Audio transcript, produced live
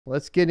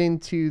Let's get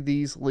into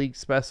these leaked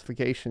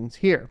specifications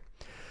here.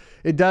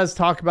 It does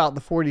talk about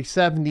the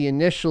 4070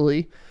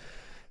 initially,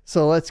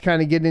 so let's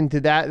kind of get into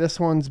that. This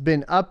one's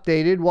been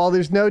updated. While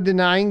there's no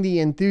denying the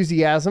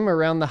enthusiasm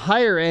around the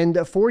higher end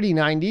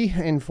 4090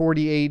 and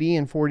 4080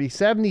 and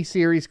 4070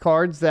 series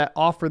cards that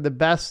offer the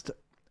best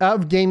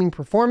of gaming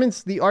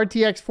performance, the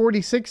RTX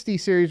 4060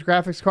 series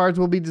graphics cards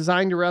will be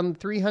designed around the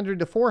 $300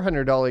 to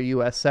 $400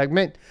 US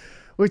segment,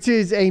 which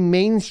is a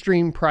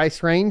mainstream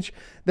price range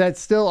that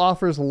still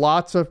offers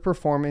lots of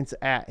performance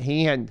at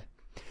hand.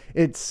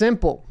 It's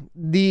simple.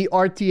 The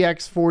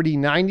RTX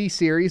 4090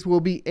 series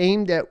will be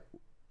aimed at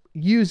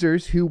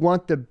users who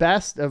want the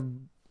best of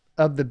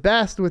the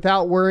best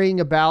without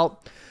worrying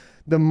about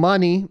the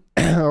money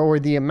or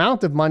the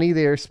amount of money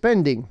they are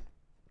spending.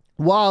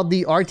 While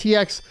the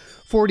RTX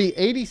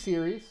 4080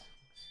 series,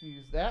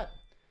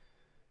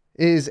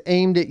 is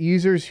aimed at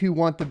users who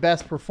want the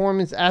best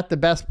performance at the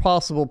best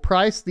possible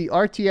price, the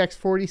RTX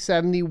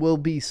 4070 will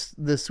be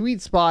the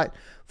sweet spot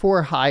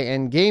for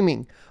high-end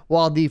gaming,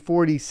 while the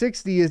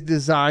 4060 is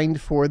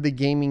designed for the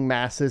gaming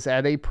masses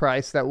at a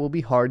price that will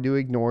be hard to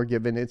ignore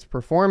given its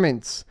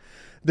performance.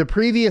 The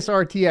previous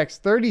RTX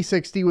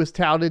 3060 was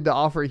touted to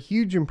offer a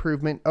huge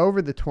improvement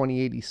over the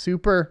 2080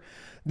 Super.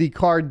 The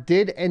card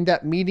did end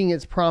up meeting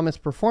its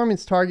promised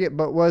performance target,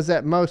 but was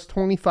at most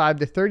 25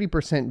 to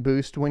 30%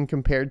 boost when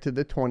compared to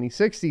the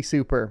 2060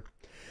 Super.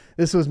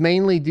 This was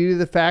mainly due to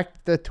the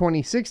fact that the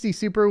 2060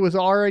 Super was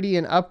already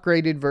an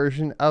upgraded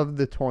version of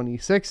the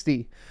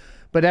 2060.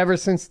 But ever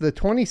since the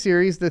 20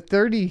 series, the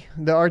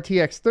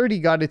RTX 30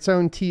 got its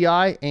own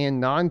TI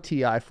and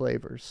non-TI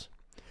flavors.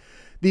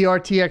 The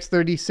RTX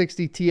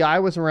 3060 Ti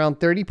was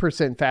around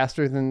 30%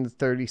 faster than the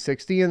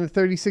 3060, and the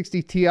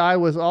 3060 Ti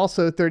was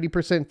also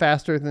 30%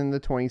 faster than the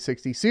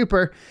 2060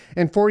 Super,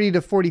 and 40 to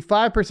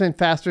 45%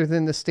 faster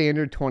than the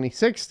standard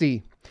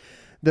 2060.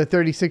 The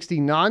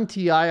 3060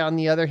 non-TI, on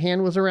the other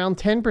hand, was around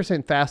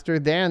 10% faster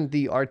than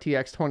the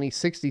RTX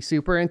 2060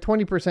 Super and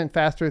 20%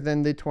 faster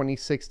than the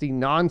 2060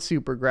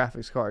 non-Super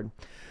graphics card.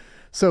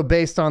 So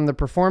based on the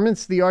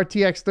performance, the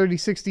RTX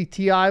 3060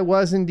 Ti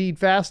was indeed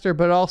faster,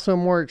 but also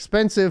more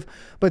expensive,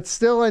 but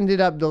still ended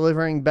up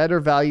delivering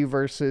better value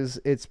versus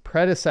its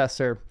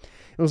predecessor.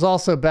 It was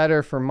also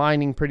better for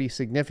mining pretty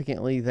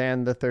significantly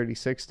than the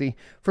 3060.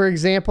 For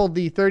example,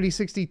 the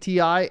 3060 Ti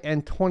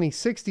and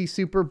 2060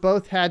 Super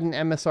both had an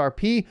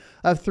MSRP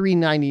of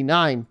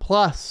 $399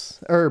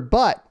 plus,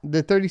 but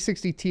the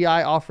 3060 Ti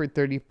offered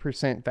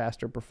 30%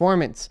 faster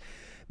performance.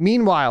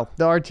 Meanwhile,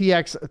 the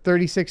RTX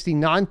 3060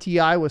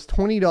 non-TI was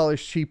 $20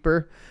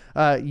 cheaper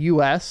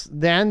US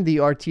than the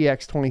RTX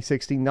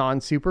 2060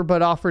 non-Super,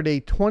 but offered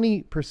a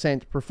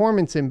 20%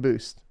 performance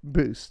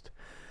boost.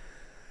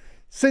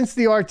 Since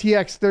the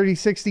RTX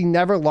 3060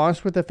 never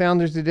launched with the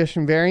Founders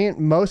Edition variant,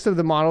 most of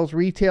the models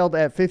retailed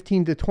at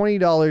 $15 to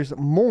 $20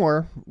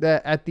 more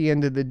at the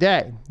end of the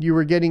day. You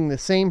were getting the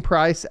same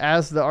price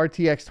as the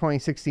RTX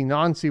 2060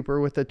 non-Super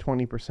with a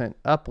 20%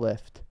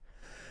 uplift.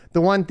 The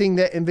one thing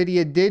that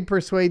NVIDIA did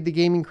persuade the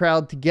gaming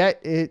crowd to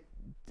get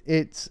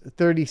its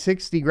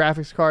 3060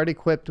 graphics card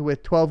equipped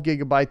with 12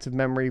 gigabytes of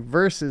memory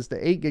versus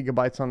the 8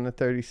 gigabytes on the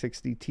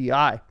 3060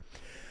 Ti.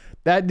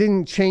 That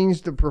didn't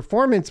change the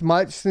performance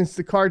much since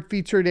the card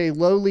featured a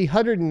lowly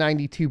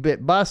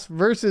 192-bit bus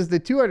versus the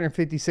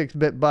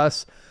 256-bit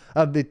bus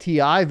of the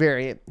Ti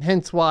variant,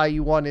 hence why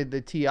you wanted the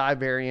Ti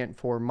variant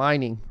for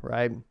mining,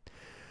 right?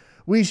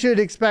 We should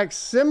expect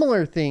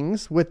similar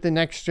things with the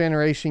next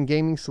generation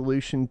gaming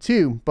solution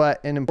too,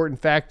 but an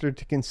important factor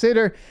to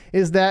consider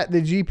is that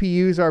the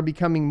GPUs are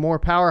becoming more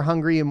power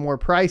hungry and more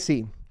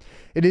pricey.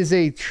 It is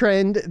a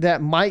trend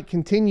that might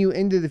continue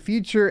into the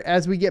future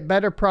as we get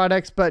better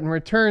products, but in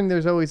return,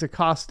 there's always a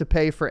cost to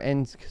pay for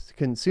end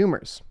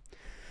consumers.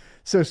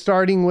 So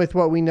starting with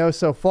what we know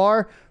so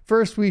far,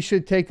 first we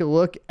should take a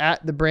look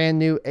at the brand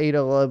new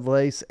Ada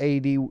Lovelace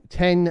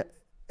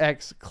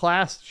AD10X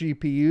class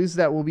GPUs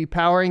that will be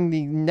powering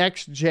the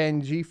next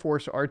gen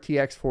GeForce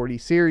RTX 40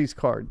 series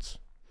cards.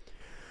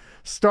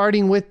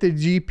 Starting with the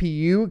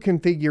GPU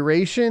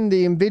configuration,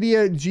 the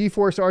NVIDIA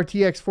GeForce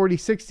RTX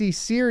 4060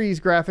 series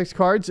graphics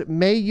cards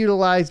may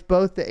utilize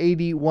both the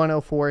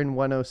AD104 and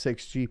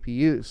 106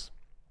 GPUs.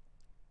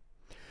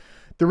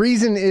 The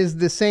reason is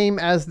the same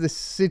as the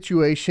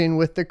situation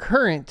with the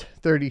current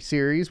 30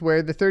 series,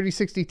 where the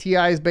 3060 Ti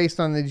is based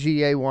on the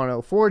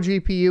GA104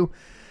 GPU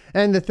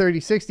and the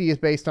 3060 is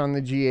based on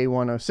the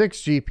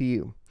GA106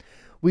 GPU.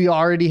 We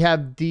already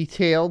have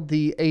detailed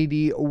the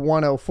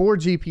AD104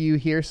 GPU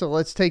here, so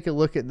let's take a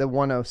look at the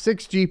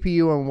 106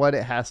 GPU and what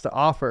it has to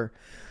offer.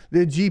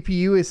 The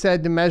GPU is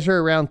said to measure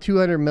around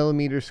 200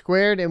 millimeters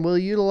squared and will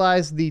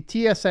utilize the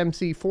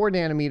TSMC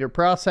 4nm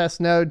process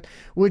node,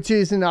 which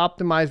is an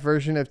optimized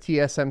version of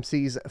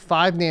TSMC's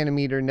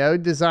 5nm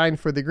node designed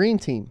for the green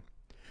team.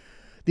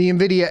 The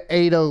NVIDIA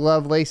Ada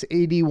Lovelace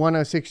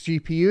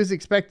AD106 GPU is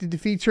expected to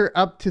feature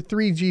up to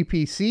 3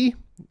 GPC,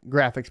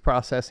 graphics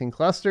processing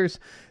clusters.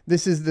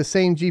 This is the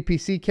same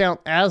GPC count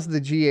as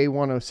the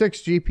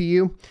GA106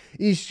 GPU.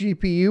 Each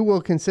GPU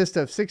will consist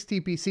of 6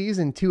 TPCs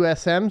and 2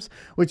 SMs,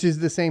 which is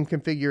the same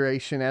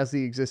configuration as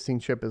the existing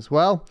chip as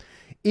well.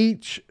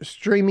 Each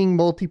streaming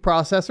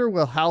multiprocessor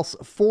will house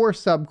 4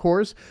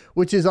 subcores,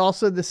 which is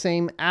also the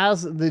same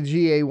as the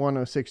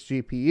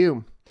GA106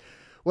 GPU.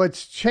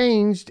 What's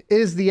changed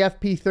is the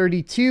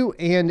FP32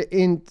 and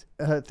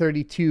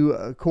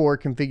Int32 core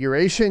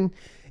configuration.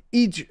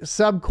 Each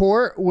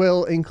subcore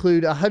will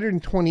include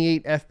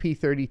 128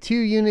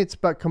 FP32 units,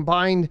 but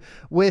combined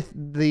with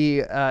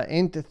the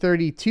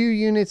Int32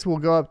 units will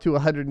go up to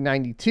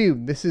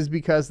 192. This is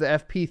because the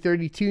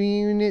FP32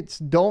 units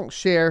don't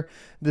share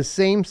the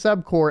same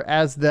subcore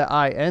as the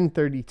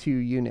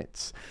IN32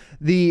 units.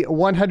 The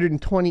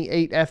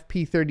 128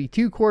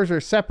 FP32 cores are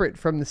separate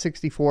from the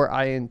 64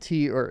 INT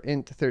or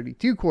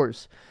Int32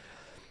 cores.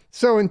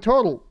 So in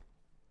total,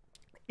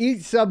 each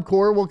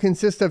subcore will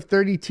consist of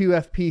 32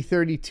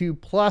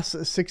 FP32 plus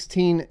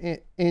 16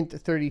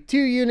 Int32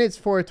 units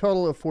for a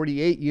total of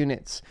 48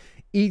 units.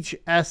 Each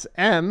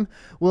SM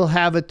will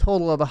have a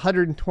total of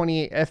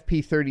 128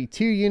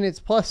 FP32 units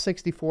plus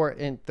 64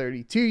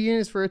 Int32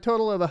 units for a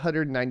total of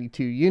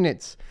 192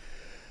 units.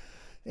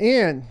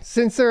 And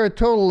since there are a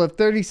total of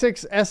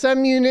 36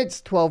 SM units,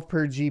 12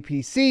 per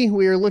GPC,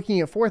 we are looking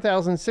at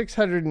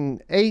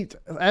 4,608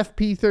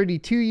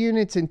 FP32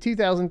 units and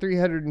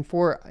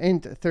 2,304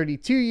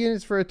 Int32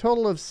 units for a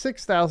total of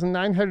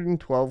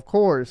 6,912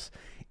 cores.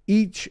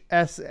 Each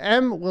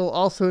SM will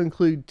also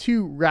include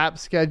 2 wrap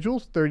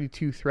schedules,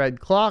 32 thread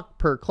clock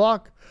per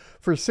clock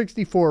for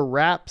 64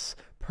 wraps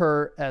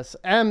per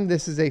SM.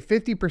 This is a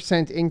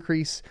 50%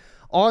 increase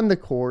on the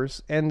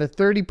cores and the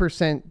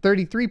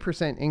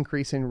 33%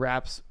 increase in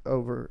wraps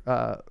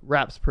over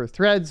wraps per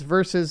threads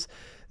versus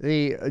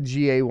the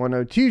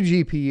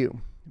GA102 GPU.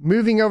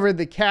 Moving over to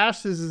the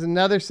cache, this is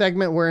another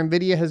segment where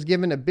NVIDIA has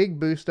given a big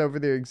boost over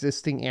their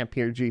existing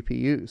Ampere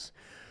GPUs.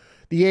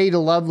 The Ada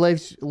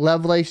Lovelace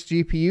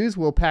GPUs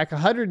will pack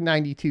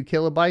 192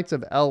 kilobytes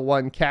of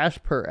L1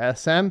 cache per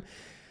SM,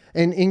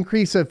 an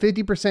increase of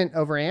 50%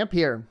 over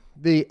Ampere.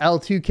 The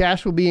L2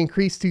 cache will be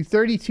increased to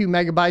 32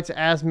 megabytes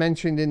as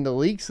mentioned in the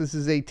leaks. This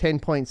is a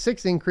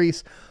 10.6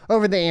 increase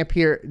over the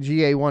Ampere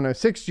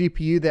GA106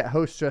 GPU that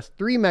hosts just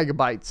 3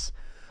 megabytes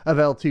of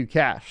L2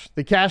 cache.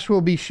 The cache will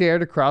be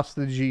shared across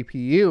the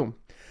GPU.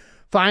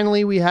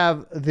 Finally, we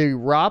have the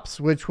ROPS,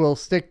 which will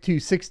stick to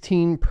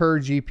 16 per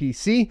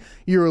GPC.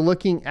 You're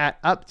looking at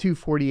up to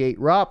 48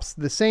 ROPS,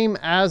 the same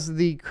as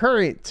the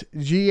current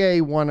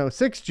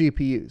GA106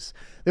 GPUs.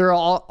 There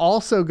are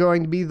also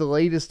going to be the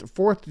latest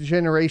 4th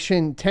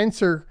generation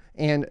Tensor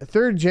and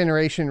 3rd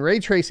generation ray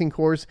tracing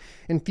cores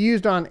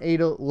infused on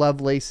Ada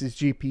Lovelace's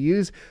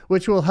GPUs,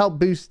 which will help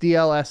boost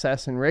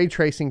DLSS and ray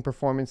tracing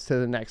performance to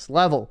the next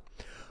level.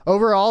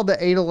 Overall,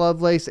 the Ada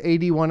Lovelace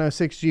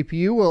AD106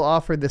 GPU will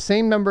offer the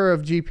same number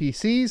of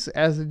GPCs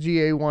as the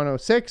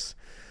GA106,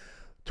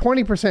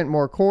 20%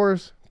 more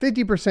cores,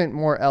 50%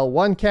 more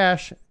L1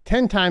 cache,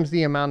 10 times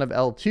the amount of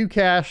L2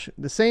 cache,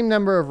 the same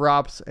number of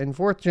ROPS, and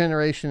 4th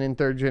generation and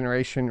 3rd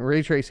generation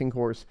ray tracing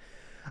cores.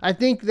 I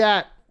think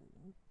that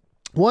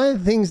one of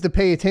the things to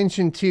pay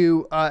attention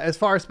to as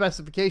far as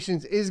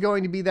specifications is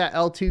going to be that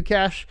L2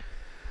 cache.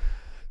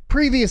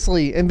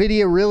 Previously,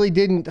 NVIDIA really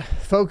didn't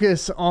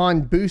focus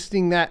on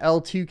boosting that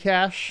L2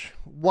 cache,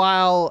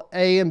 while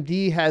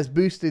AMD has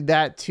boosted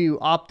that to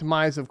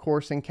optimize, of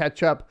course, and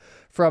catch up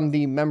from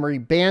the memory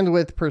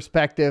bandwidth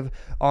perspective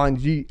on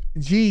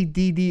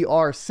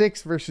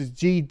GDDR6 versus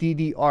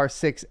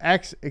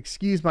GDDR6X.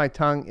 Excuse my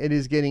tongue, it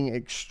is getting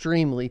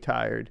extremely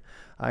tired.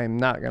 I am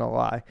not going to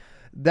lie.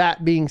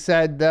 That being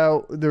said,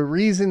 though, the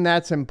reason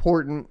that's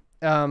important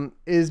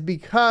is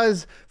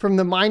because from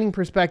the mining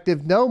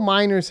perspective, no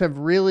miners have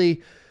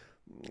really,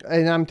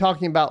 and I'm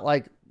talking about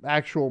like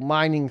actual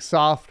mining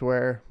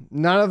software,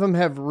 none of them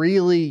have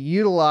really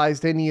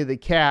utilized any of the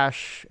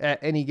cache at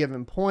any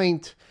given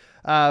point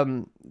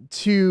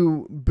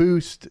to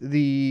boost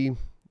the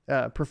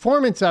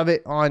performance of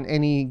it on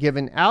any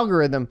given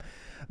algorithm.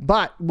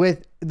 But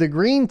with the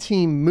green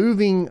team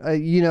moving,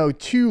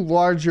 2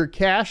 larger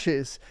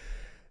caches,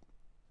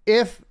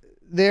 if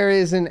there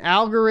is an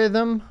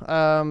algorithm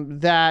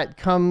that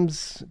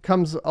comes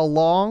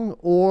along,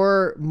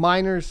 or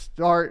miners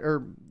start,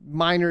 or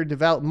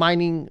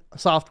mining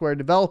software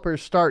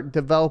developers start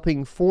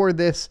developing for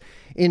this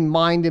in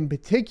mind in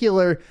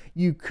particular,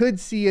 you could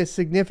see a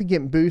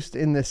significant boost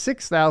in the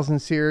 6000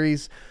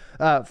 series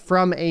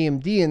from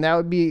AMD, and that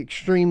would be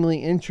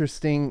extremely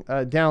interesting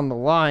down the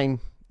line,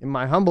 in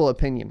my humble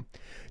opinion.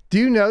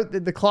 Do note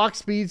that the clock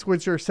speeds,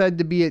 which are said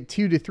to be at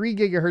 2 to 3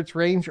 gigahertz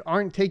range,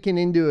 aren't taken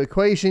into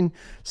equation,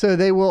 so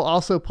they will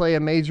also play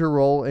a major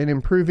role in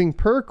improving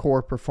per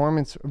core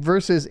performance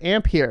versus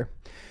Ampere.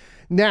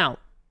 Now,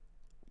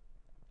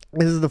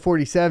 this is the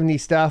 4070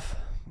 stuff.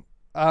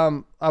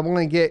 I want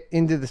to get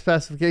into the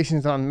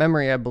specifications on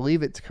memory. I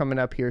believe it's coming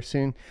up here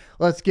soon.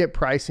 Let's get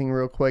pricing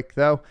real quick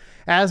though.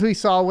 As we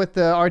saw with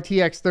the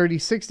RTX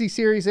 3060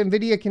 series,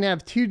 NVIDIA can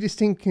have two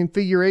distinct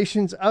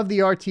configurations of the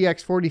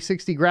RTX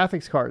 4060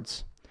 graphics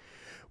cards.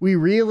 We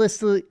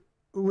realistically,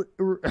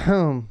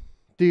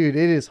 dude,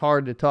 it is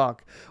hard to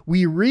talk.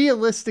 We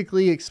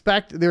realistically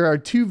expect there are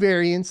two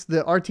variants,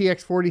 the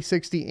RTX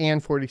 4060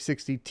 and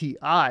 4060 Ti.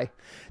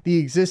 The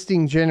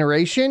existing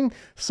generation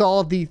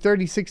saw the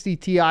 3060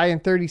 Ti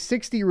and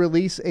 3060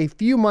 release a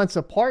few months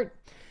apart,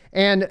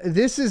 and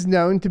this is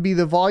known to be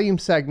the volume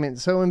segment.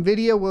 So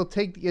NVIDIA will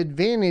take the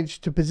advantage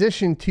to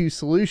position two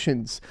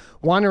solutions,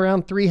 one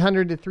around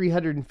 300 to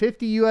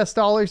 350 US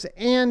dollars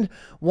and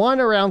one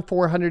around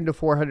 400 to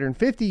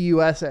 450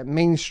 US at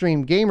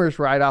mainstream gamers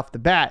right off the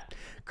bat.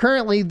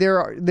 Currently,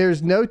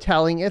 there's no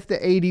telling if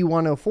the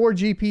 8104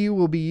 GPU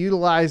will be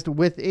utilized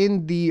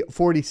within the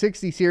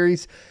 4060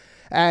 series,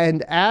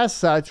 and as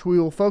such, we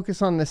will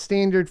focus on the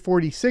standard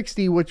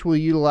 4060, which will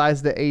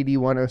utilize the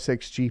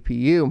 8106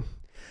 GPU.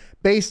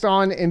 Based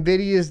on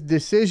NVIDIA's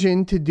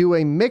decision to do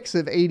a mix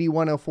of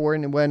 8104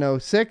 and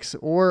 106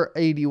 or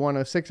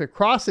 8106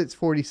 across its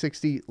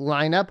 4060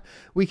 lineup,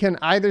 we can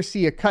either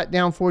see a cut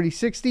down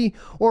 4060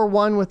 or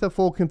one with a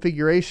full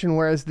configuration,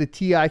 whereas the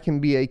Ti can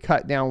be a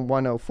cut down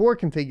 104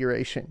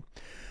 configuration.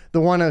 The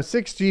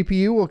 106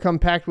 GPU will come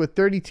packed with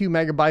 32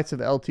 megabytes of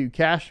L2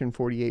 cache and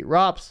 48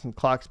 ROPS, and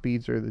clock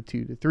speeds are the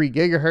 2 to 3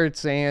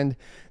 gigahertz, and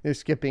they're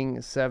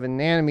skipping 7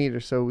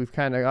 nanometers, so we've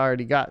kind of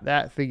already got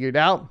that figured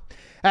out.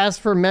 As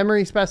for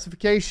memory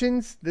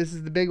specifications, this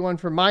is the big one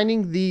for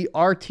mining. The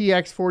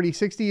RTX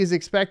 4060 is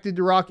expected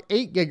to rock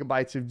 8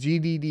 gigabytes of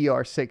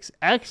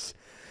GDDR6X.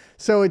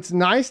 So it's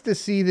nice to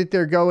see that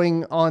they're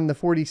going on the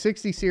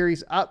 4060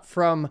 series up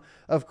from,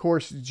 of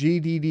course,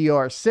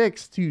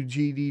 GDDR6 to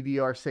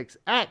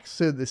GDDR6X.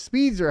 So the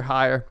speeds are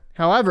higher.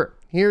 However,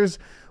 here's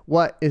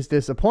what is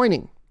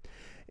disappointing.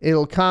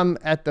 It'll come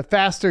at the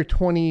faster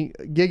 20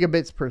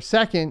 gigabits per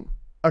second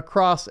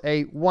across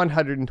a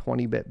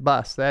 120-bit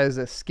bus. That is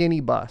a skinny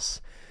bus.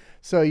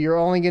 So you're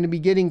only going to be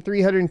getting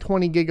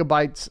 320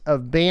 gigabytes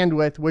of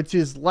bandwidth, which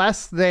is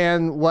less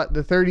than what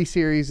the 30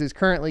 series is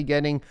currently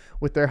getting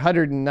with their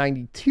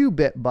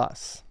 192-bit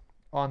bus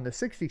on the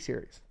 60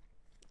 series.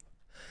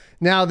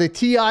 Now, the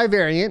Ti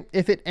variant,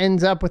 if it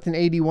ends up with an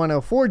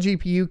 8104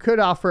 GPU, could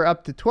offer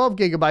up to 12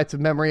 gigabytes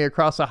of memory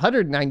across a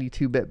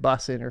 192-bit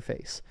bus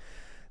interface.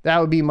 That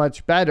would be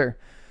much better.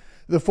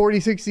 The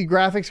 4060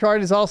 graphics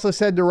card is also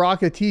said to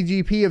rock a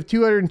TGP of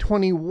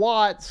 220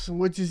 watts,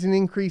 which is an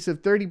increase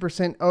of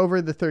 30%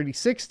 over the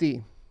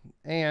 3060.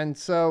 And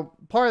so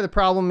part of the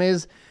problem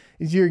is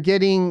you're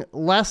getting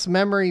less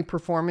memory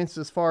performance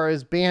as far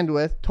as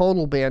bandwidth,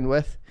 total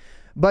bandwidth,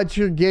 but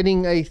you're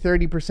getting a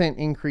 30%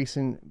 increase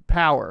in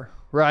power,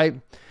 right?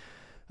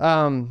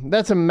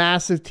 That's a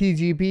massive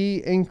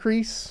TGP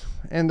increase,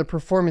 and the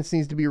performance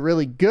needs to be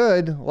really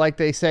good, like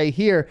they say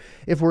here.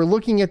 If we're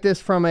looking at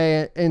this from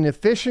an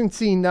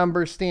efficiency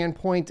number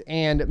standpoint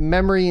and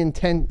memory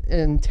intense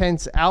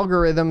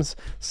algorithms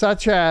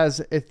such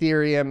as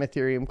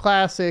Ethereum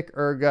Classic,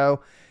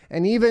 Ergo,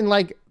 and even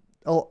like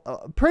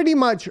pretty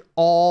much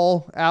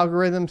all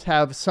algorithms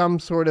have some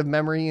sort of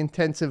memory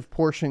intensive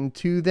portion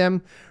to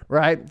them,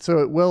 right? So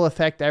it will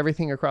affect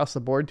everything across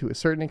the board to a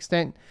certain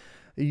extent.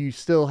 You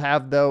still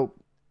have, though,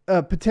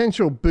 a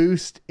potential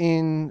boost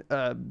in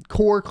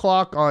core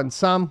clock on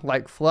some,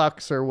 like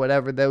Flux or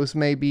whatever those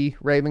may be,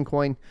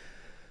 Ravencoin.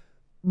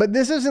 But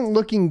this isn't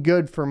looking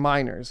good for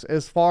miners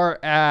as far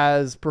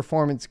as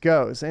performance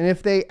goes. And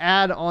if they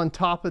add on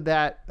top of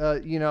that,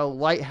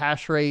 light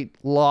hash rate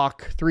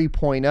lock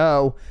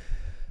 3.0,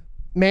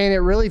 man, it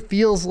really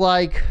feels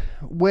like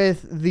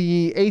with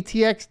the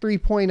ATX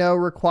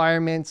 3.0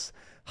 requirements,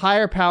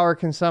 higher power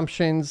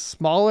consumptions,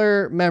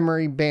 smaller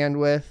memory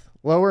bandwidth,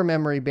 lower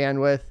memory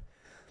bandwidth,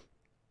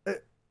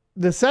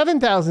 the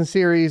 7000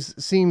 series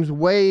seems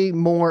way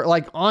more,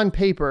 like on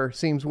paper,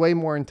 seems way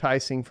more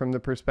enticing from the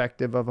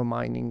perspective of a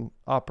mining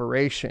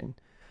operation.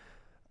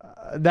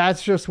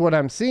 That's just what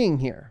I'm seeing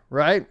here,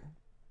 right?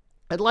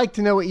 I'd like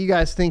to know what you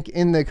guys think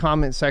in the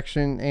comment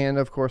section and,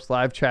 of course,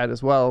 live chat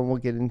as well. And we'll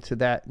get into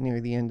that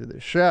near the end of the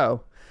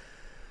show.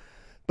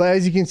 But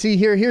as you can see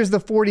here, here's the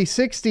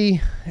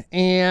 4060,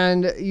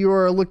 and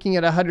you're looking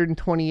at a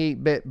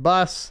 128-bit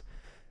bus.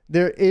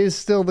 There is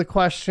still the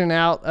question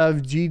out of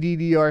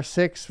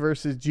GDDR6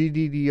 versus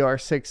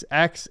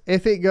GDDR6X.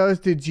 If it goes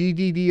to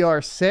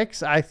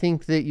GDDR6, I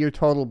think that your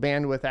total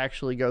bandwidth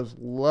actually goes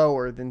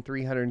lower than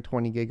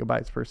 320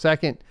 gigabytes per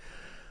second.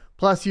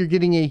 Plus, you're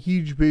getting a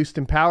huge boost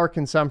in power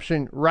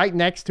consumption. Right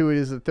next to it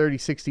is the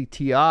 3060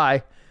 Ti.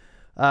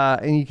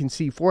 And you can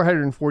see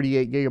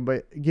 448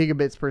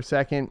 gigabits per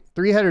second,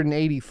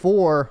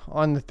 384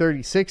 on the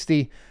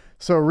 3060.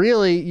 So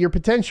really, you're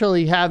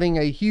potentially having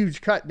a huge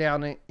cut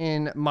down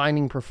in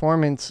mining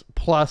performance,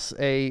 plus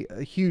a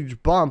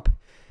huge bump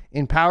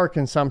in power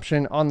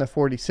consumption on the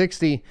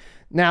 4060.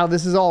 Now,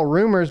 this is all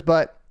rumors,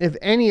 but if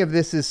any of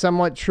this is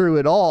somewhat true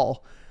at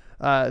all,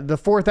 The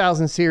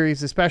 4000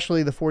 series,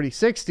 especially the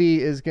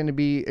 4060, is going to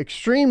be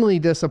extremely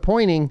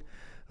disappointing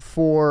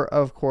for,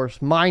 of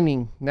course,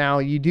 mining. Now,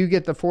 you do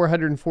get the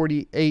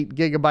 448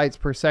 gigabytes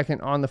per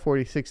second on the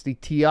 4060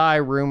 Ti,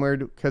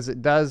 rumored, because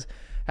it does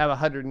have a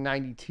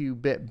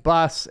 192-bit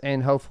bus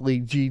and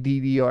hopefully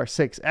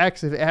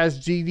GDDR6X. If it has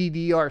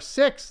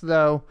GDDR6,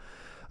 though,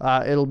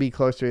 it'll be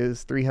closer to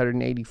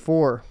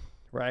 384,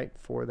 right,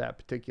 for that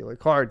particular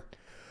card.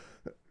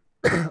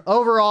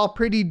 Overall,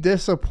 pretty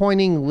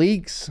disappointing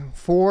leaks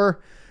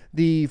for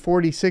the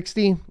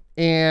 4060,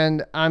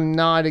 and I'm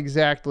not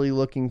exactly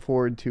looking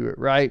forward to it,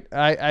 right?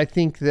 I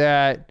think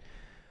that,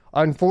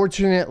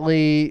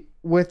 unfortunately,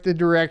 with the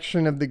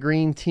direction of the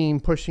green team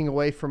pushing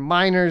away from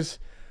miners,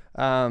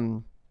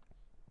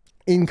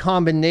 in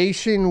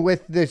combination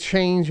with the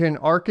change in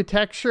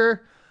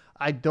architecture,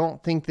 I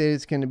don't think that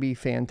it's going to be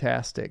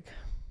fantastic.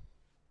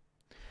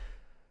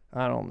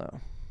 I don't know.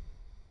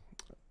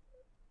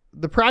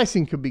 The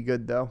pricing could be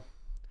good, though.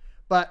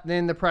 But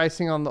then the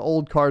pricing on the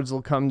old cards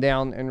will come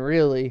down and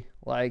really,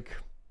 like,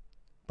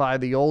 buy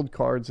the old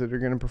cards that are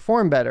going to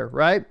perform better,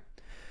 right?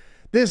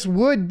 This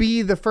would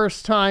be the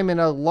first time in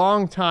a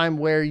long time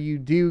where you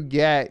do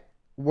get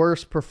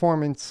worse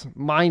performance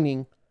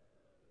mining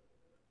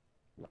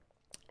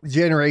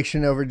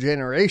generation over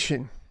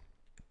generation.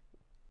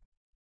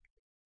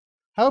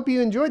 I hope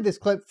you enjoyed this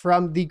clip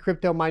from the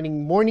Crypto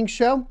Mining Morning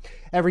Show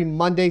every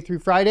Monday through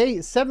Friday,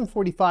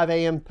 7:45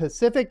 a.m.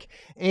 Pacific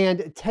and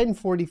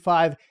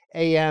 10:45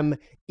 a.m.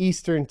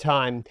 Eastern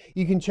Time.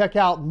 You can check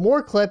out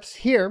more clips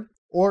here,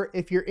 or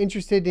if you're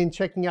interested in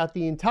checking out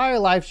the entire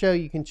live show,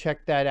 you can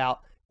check that out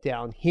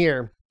down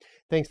here.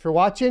 Thanks for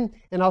watching,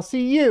 and I'll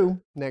see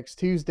you next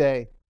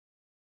Tuesday.